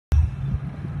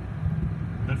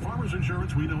At Farmers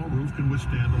Insurance, we know a roof can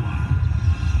withstand a lot.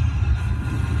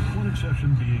 One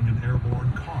exception being an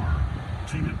airborne car.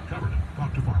 Seen it, covered it.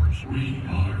 Talk to Farmers. We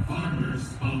are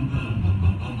Farmers. Bum, bum, bum,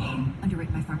 bum, bum, bum.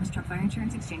 Underwritten by Farmers Truck Fire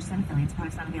Insurance Exchange and affiliates.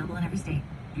 Products not available in every state.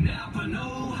 Napa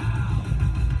know-how.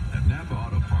 At Napa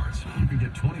Auto Parts, you can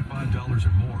get $25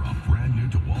 or more off brand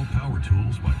new DeWalt power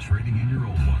tools by trading in your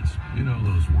old ones. You know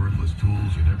those worthless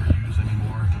tools you never use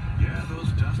anymore? Yeah,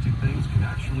 those dusty things can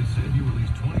actually save you at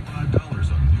least $25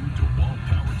 on new DeWalt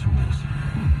power tools.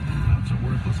 Not so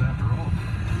worthless after all.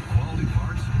 Quality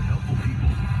parts, helpful people.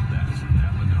 That's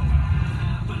Napa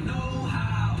know-how. Napa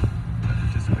know-how. At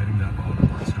participating Napa Auto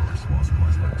Parts stores while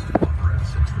supplies last. Offer at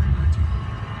 6/30/19.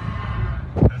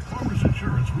 At Farmers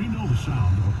Insurance, we know the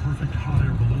sound of a perfect hot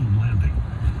air balloon landing.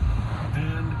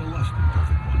 And a less than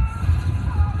perfect one.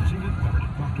 Seen it, covered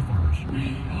it. Talk to Farmers.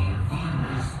 We are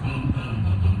Farmers. Bum, bum,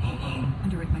 bum, bum, bum, bum.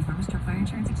 Underwritten by Farmers Truck Fire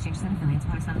Insurance Exchange and affiliates.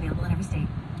 Products not available in every state.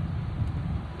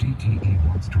 DTE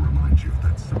wants to remind you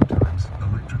that sometimes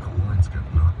electrical lines get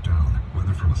knocked down,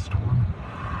 whether from a storm,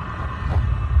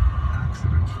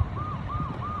 accident,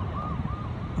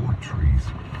 or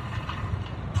trees.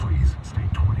 Please stay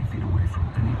 20 feet away from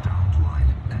any downed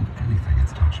line and anything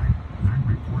it's touching. Then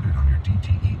report it on your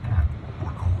DTE app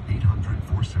or call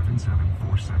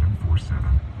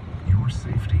 800-477-4747. Your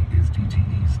safety is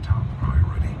DTE's top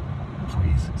priority.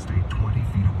 Please stay 20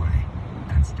 feet away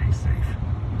and stay safe.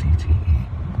 DTE.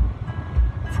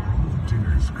 For all the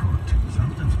dinners cooked,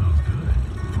 something smells good.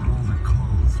 For all the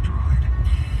clothes dried.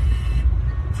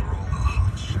 For all the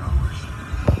hot showers.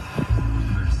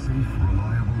 There's safe,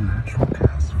 reliable, natural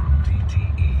gas from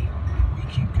DTE. We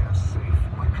keep gas safe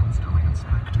by constantly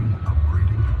inspecting,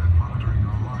 upgrading, and monitoring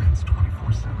our lines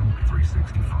 24/7,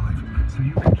 365, so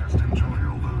you can just enjoy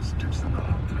all those tips and the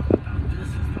hot. Now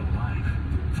this is the life.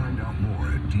 Find out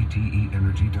more at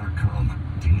DTEenergy.com.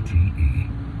 DTE.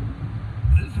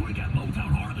 This week at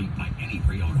Motown Harley, buy any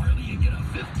pre-owned Harley and get a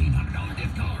 $1,500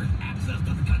 gift card. Access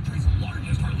to the country's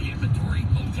largest Harley inventory.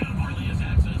 Motown Harley has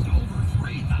access to over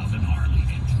 3,000 Harleys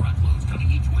and truckloads coming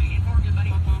each way.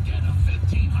 Get a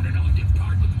 $1,500 gift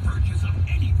card with the purchase of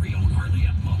any pre-owned Harley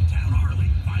at Motown Harley.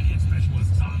 Finance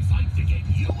specialists on site to get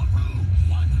you approved.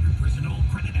 100% owned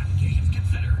credit applications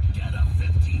considered. Get a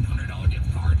 $1,500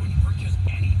 gift card when you purchase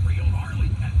any pre-owned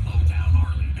Harley at Motown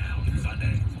Harley. Now through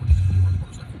Sunday.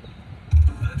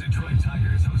 The Detroit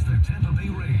Tigers host the Tampa Bay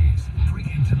Rays.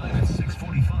 Pre-game tonight at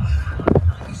 6:45.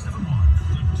 97.1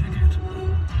 The Ticket.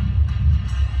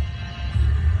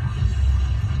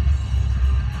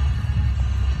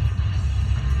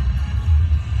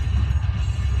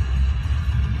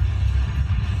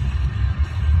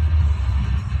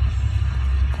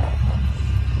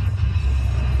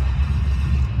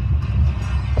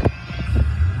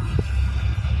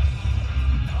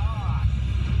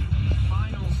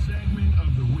 Final segment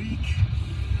of the week.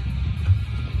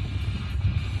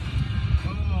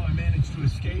 Oh, I managed to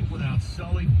escape without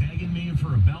Sully begging me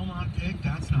for a Belmont pick.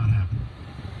 That's not happening.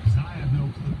 Because I have no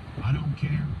clue. I don't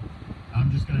care. I'm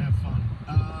just going to have fun.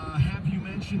 Have you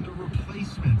mentioned The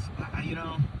Replacements?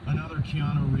 Another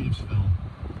Keanu Reeves film.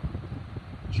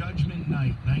 Judgment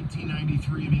Night,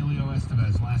 1993, Emilio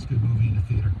Estevez, last good movie in the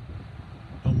theater.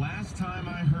 The last time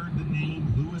I heard the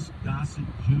name Louis Gossett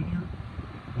Jr.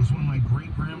 was when my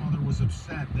great-grandmother was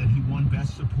upset that he won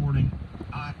Best Supporting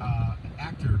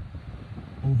Actor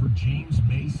over James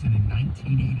Mason in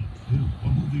 1982.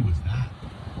 What movie was that?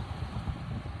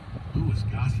 Louis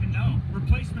Gossett. No,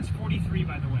 Replacement's 43,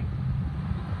 by the way.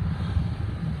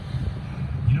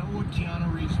 You know what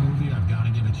Keanu Reeves movie I've got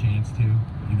to give a chance to,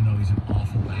 even though he's an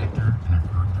awful actor, and I've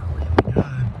heard they're really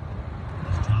good,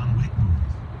 is John Wick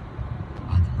movies.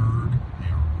 I've heard they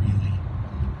are really good.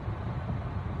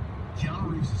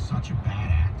 Keanu Reeves is such a bad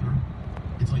actor.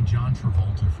 It's like John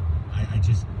Travolta for me.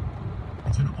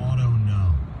 It's an auto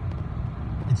no.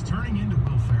 It's turning into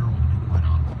Will Ferrell, to be quite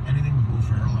honest. Anything with Will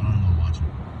Ferrell, I don't want to watch it.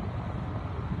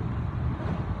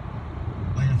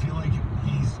 Like, I feel like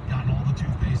he's gotten all the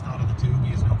toothpaste out of the tube.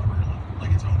 He has no career left.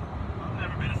 Like, it's over. I've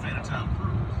never been a fan of Tom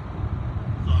Cruise.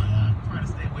 So I'm trying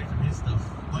to stay away from his stuff.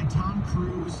 Like Tom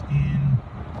Cruise in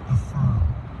The Firm,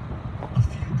 A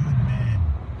Few Good Men.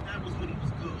 That was when he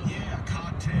was good. Yeah,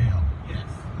 Cocktail. Yes.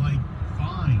 Like,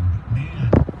 fine, but man,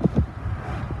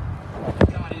 he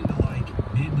got into like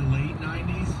mid to late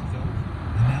 90s.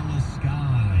 Vanilla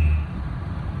Sky,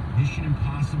 Mission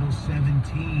Impossible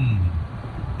 17.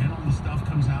 Then all the stuff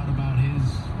comes out about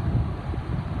his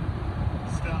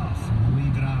stuff, and we'll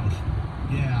leave it out.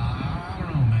 Yeah, I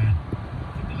don't know, man. I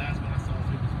think the last one I saw of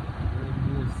him was World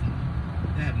War Z.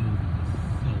 That movie was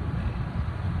so bad.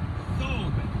 So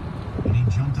bad. And he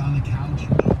jumped on the couch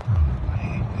with Oprah.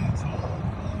 It's all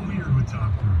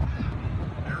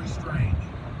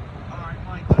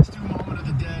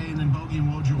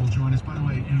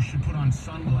you should put on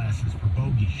sunglasses for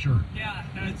Bogey's shirt. Yeah,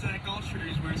 that's that golf shirt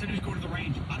he's wearing. So just go to the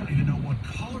range. I don't even know what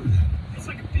color that is.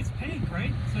 It's pink, right?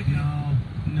 It's like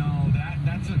No,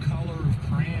 that's a color of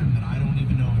crayon that I don't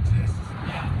even know exists.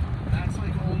 yeah. That's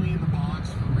like only in the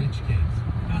box for rich kids.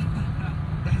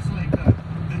 That's like the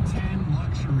 10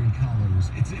 luxury colors.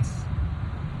 It's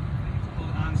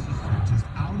Hold on, sister. just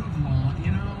out of law. You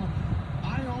know,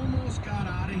 I almost got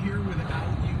out of here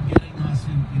without you getting us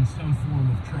in some form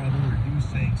of trouble or you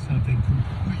saying something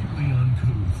completely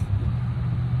uncouth.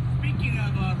 Speaking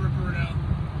of Roberto,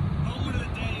 moment of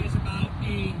the day is about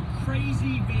a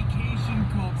crazy vacation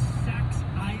called Sex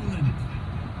Island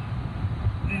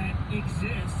that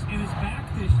exists and is back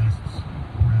this year.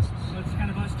 Rests. So it's kind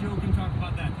of us joking, talk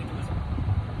about that. Take a listen.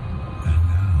 And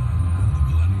now, the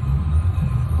millennial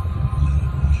holiday. Let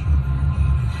it wash over your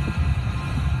body.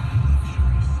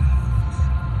 Luxury sounds.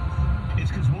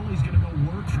 It's because Woolie's going to go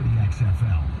work for the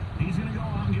XFL. He's going to go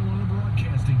out and get one of the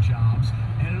broadcasting jobs,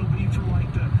 and it'll be for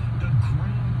like the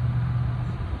grand.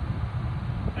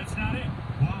 That's not it.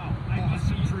 Wow,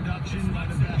 awesome production by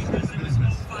the best in the This was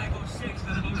business. 0506,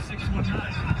 not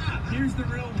 0619. Here's the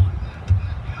real one.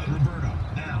 Roberto,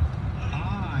 now,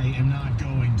 I am not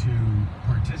going to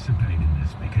participate in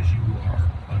this because you are,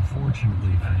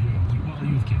 unfortunately for you, well,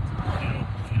 you have kids.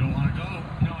 If you don't want to go,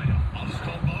 No, I don't. I'll just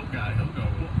call Bo guy. He'll go.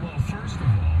 Well, first of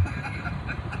all,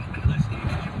 listen,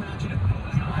 could you imagine if Bo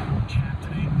and I were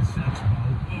captaining the sex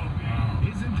boat?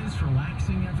 Isn't this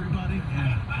relaxing, everybody?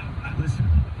 Yeah. Listen,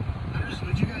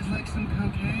 would you guys like some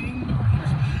cocaine?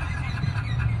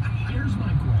 Here's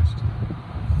my question.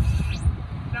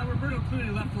 Now, Roberto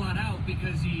clearly left a lot out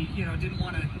because he, didn't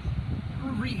want to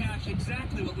rehash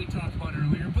exactly what we talked about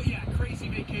earlier. But yeah, crazy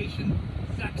vacation,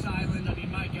 Sex Island. I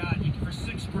mean, my God, for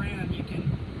 $6,000, you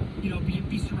can,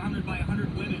 be surrounded by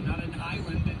 100 women on an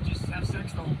island and just have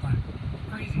sex the whole time.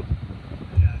 Crazy.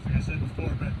 Yeah, like I said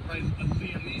before, but right,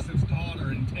 Liam Neeson's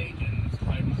daughter in Taken. It's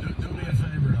like, Do me a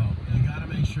favor, though. You got to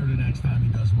make sure the next time he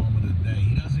does Moment of the Day,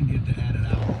 he doesn't get to edit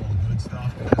out all the good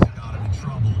stuff because he got him in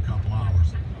trouble a couple hours.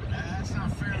 That's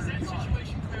not fair. Is that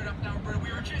situation cleared up now,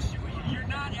 Roberto? You're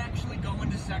not actually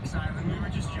going to Sex Island. We were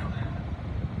just joking.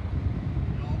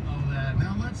 We all know that.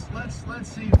 Now let's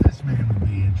see if this man would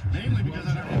be interested. mainly because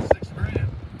I don't have $6,000.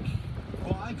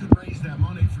 Well, I could raise that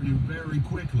money for you very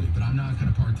quickly, but I'm not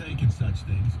going to partake in such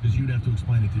things because you'd have to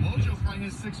explain it to your kids. Mojo probably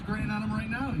has $6,000 on him right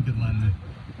now. He could lend me.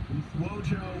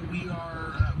 Wojo,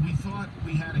 we thought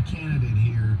we had a candidate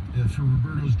here for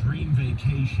Roberto's dream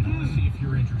vacation. I want to see if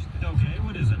you're interested. Okay,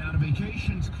 what is it? Now, the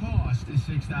vacation's cost is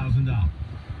 $6,000. Okay,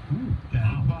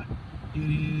 Wow. but it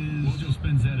is... Mojo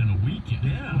spends that in a weekend.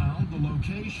 Well, the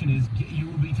location is you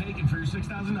will be taken for your $6,000.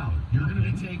 You're going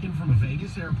to be taken from a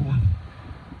Vegas airport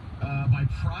by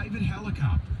private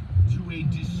helicopter to a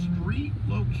discreet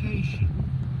location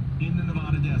in the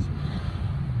Nevada desert.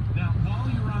 Now, while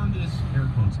you're on this, air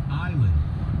quotes, island,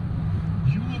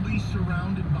 you will be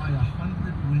surrounded by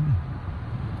 100 women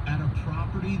at a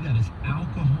property that is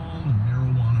alcohol and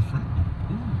marijuana friendly.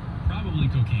 Ooh, probably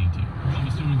cocaine too. I'm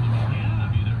assuming the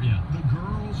Mariana will be there. Yeah. The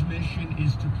girl's mission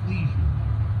is to please you,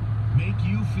 make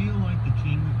you feel like the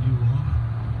king that you are.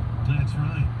 That's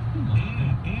right.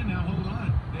 And now hold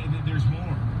on, there's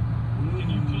more. Can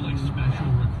you put like special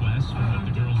requests for what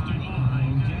the girls do?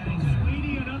 I'm getting there.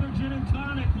 Sweetie, another gin and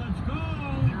tonic. Let's go.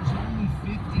 There's only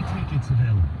 50 tickets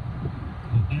available.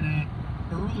 And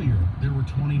earlier, there were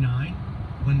 29.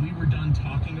 When we were done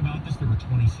talking about this, there were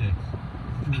 26.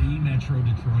 3 Metro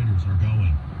Detroiters are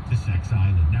going to Sex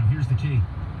Island. Now, here's the key.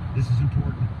 This is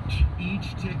important. Each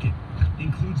ticket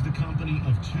includes the company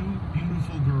of 2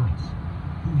 beautiful girls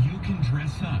who you can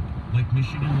dress up like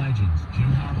Michigan legends, Jim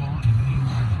Harbaugh and Dave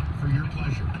Harbaugh, for your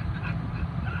pleasure.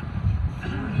 For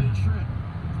the trip.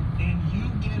 And you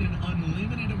get an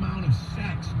unlimited amount of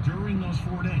sex during those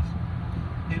 4 days.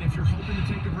 And if you're hoping to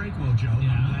take a break, Wojo,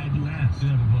 I'm glad you asked. Do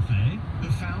you have a buffet?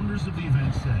 The founders of the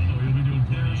event say Oh, you'll be doing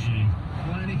plenty of there's eating.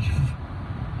 plenty.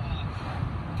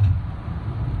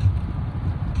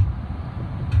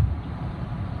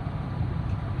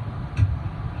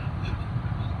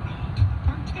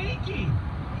 Partaking.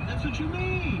 That's what you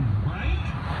mean, right?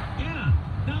 Yeah.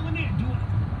 Now, let me.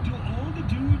 Do all the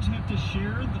dudes have to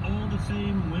share all the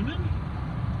same women?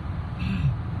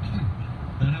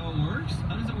 That how it works?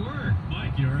 How does it work?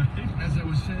 Mike, you alright? As I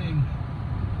was saying,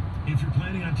 if you're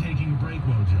planning on taking a break,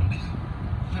 Wojo,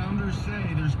 founders say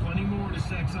there's plenty more to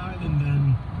Sex Island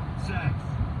than sex.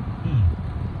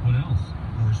 What else?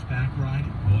 Horseback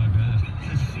riding, Oh, I bet.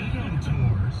 casino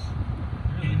tours,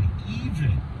 and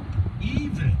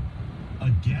even a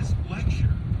guest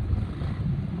lecture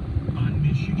on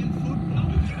Michigan football.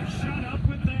 Shut up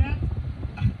with that.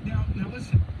 Now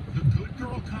listen.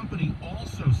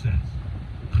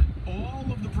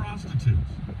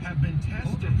 have been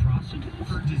tested prostitutes?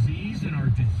 for disease and are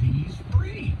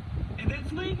disease-free. And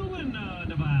that's legal in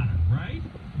Nevada, right?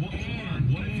 What if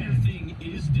your and- thing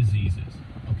is diseases?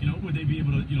 You know, would they be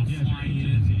able to, fly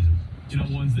in? diseases.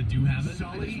 Ones that do have it? I just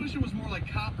Sully, wish it was more like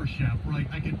Copper Chef, where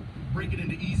like I could break it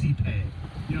into easy pay.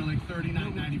 Like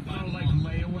 $39.95 like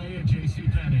layaway at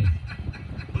JCPenney.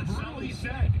 But Sully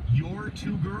said, your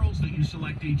 2 girls that you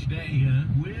select each day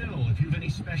will, if you have any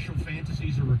special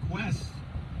fantasies or requests,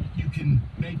 you can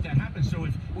make that happen. So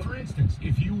if, for instance,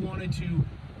 if you wanted to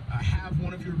have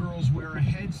one of your girls wear a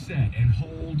headset and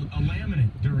hold a laminate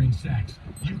during sex,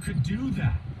 you could do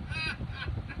that.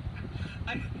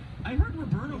 I heard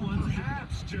Roberta once.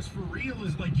 Perhaps, just for real,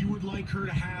 is like you would like her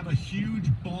to have a huge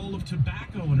ball of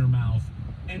tobacco in her mouth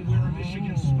and wear a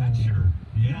Michigan sweatshirt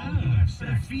while you have Or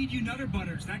sex. feed you Nutter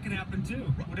Butters. That could happen too.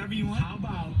 Whatever you want. How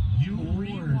about you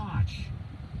rewatch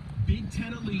Big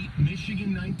Ten Elite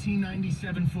Michigan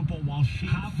 1997 football while she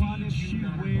How about if feeds you she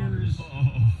Nutter wears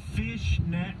Butters?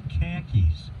 fishnet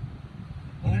khakis?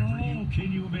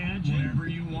 Can you imagine? Whatever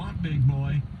you want, big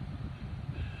boy.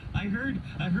 I heard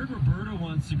Roberta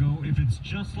wants to go, if it's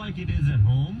just like it is at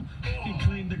home, and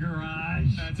clean the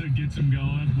garage. That's what gets them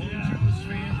going. Wojo's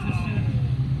fantasy.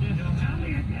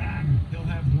 He'll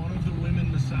have one of the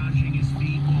women massaging his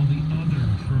feet while the other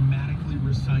dramatically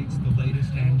recites the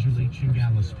latest Angelique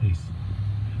Chingalis piece.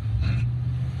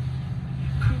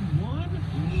 Could one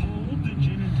hold the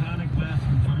gin and tonic glass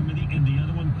in front of me and the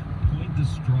other one point the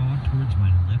straw towards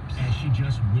my lips? As she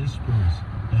just whispers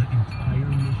the entire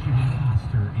Michigan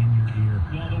roster in your ear.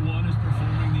 While the one is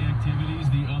performing the activities,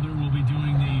 the other will be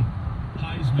doing the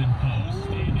Heisman pose,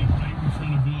 standing right in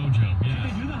front of Wojo. Did Yeah.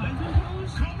 they do the Heisman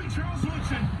pose? Call me Charles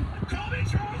Woodson! Call me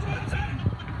Charles Woodson!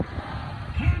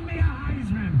 Hand me a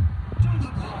Heisman!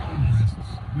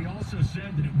 We also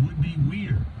said that it would be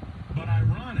weird, but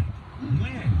ironic,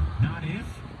 when, not if,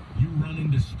 you run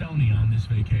into Stoney on this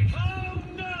vacation. Oh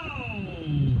no!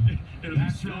 It'll be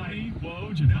That's Stoney, right.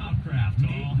 Woj, and Hopcraft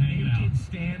all hanging out. Naked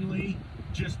Stanley,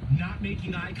 just not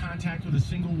making eye contact with a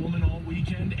single woman all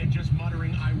weekend and just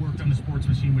muttering, I worked on the sports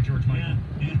machine with George Michael.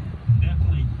 Yeah,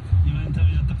 definitely. You want to tell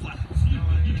me about the flats?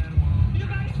 You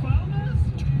guys found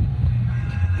this?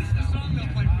 This is the song they'll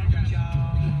play for you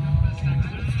guys.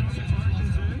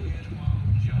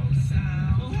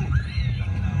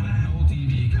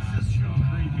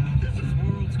 This is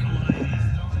worlds colliding.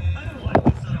 I don't like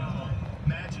this at all.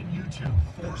 Imagine you two,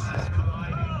 forces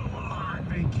colliding on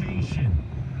vacation.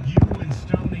 You and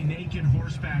Stoney naked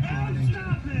horseback riding.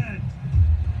 Stop it!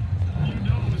 You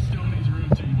know the Stoney's room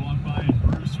till you walk by and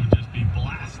Bruce would just be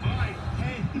blasted. All right,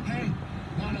 hey,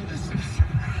 wanna listen?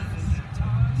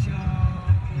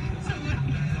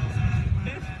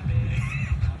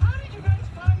 How did you guys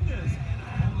find this?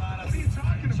 What are you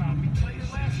talking about? We played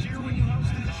it last year when you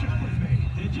hosted the show with me.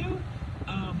 Did you?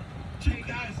 Hey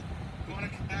guys, wanna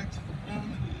come back to the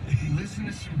phone? Listen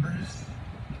to some Bruce.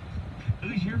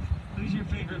 Who's your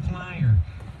favorite flyer?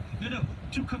 No,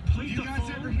 to complete You the guys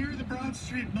full... ever hear the Broad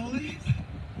Street Bullies?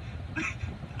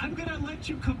 I'm gonna let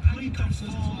you complete the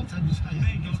full...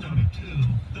 Thank you, Stoney.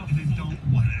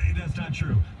 That's not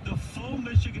true. The full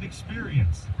Michigan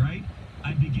experience, right?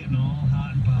 I'd be getting all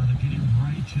hot and bothered, getting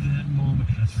right to that moment.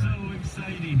 That's right. So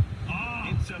exciting.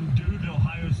 And some dude in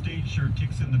Ohio State shirt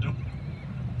kicks in the door.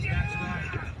 That's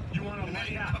right. You want to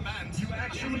lay out. You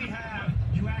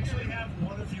actually have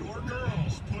one of your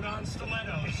girls put on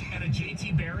stilettos and a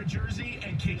JT Barrett jersey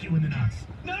and kick you in the nuts.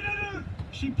 No.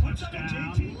 She puts on a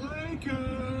JT...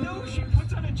 Lakers. No, she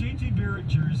puts on a JT Barrett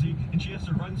jersey, and she has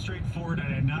to run straight forward,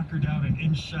 and I knock her down an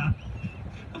inch shot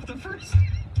of the first.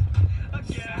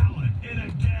 Again,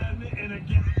 and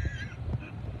again.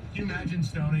 Can you imagine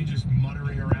Stoney just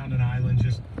muttering around an island,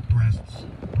 just breasts?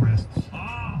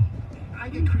 Oh, I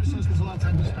get criticized because a lot of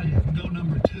times I can go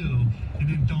number 2 and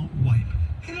then don't wipe.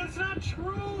 that's not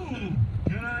true.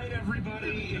 Good night,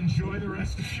 everybody. Enjoy the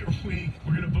rest of your week.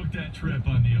 We're going to book that trip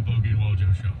on the Bogey and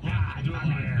Wojo show. Live do it on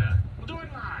live air. there. We'll do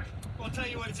it live. Well, I'll tell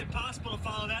you what, it's impossible to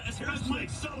follow that, especially Mike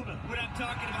Sullivan. when I'm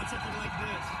talking about something like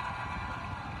this.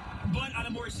 But on a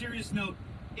more serious note,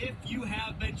 if you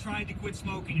have been trying to quit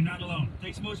smoking, you're not alone. It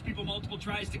takes most people multiple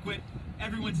tries to quit.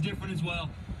 Everyone's different as well.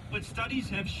 But studies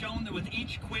have shown that with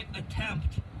each quit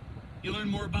attempt, you learn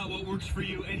more about what works for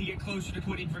you and you get closer to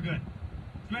quitting for good.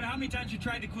 No matter how many times you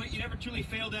tried to quit, you never truly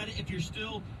failed at it if you're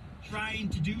still trying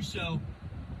to do so.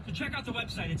 So check out the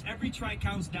website. It's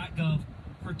everytrycounts.gov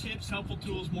for tips, helpful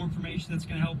tools, more information that's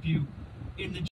going to help you in the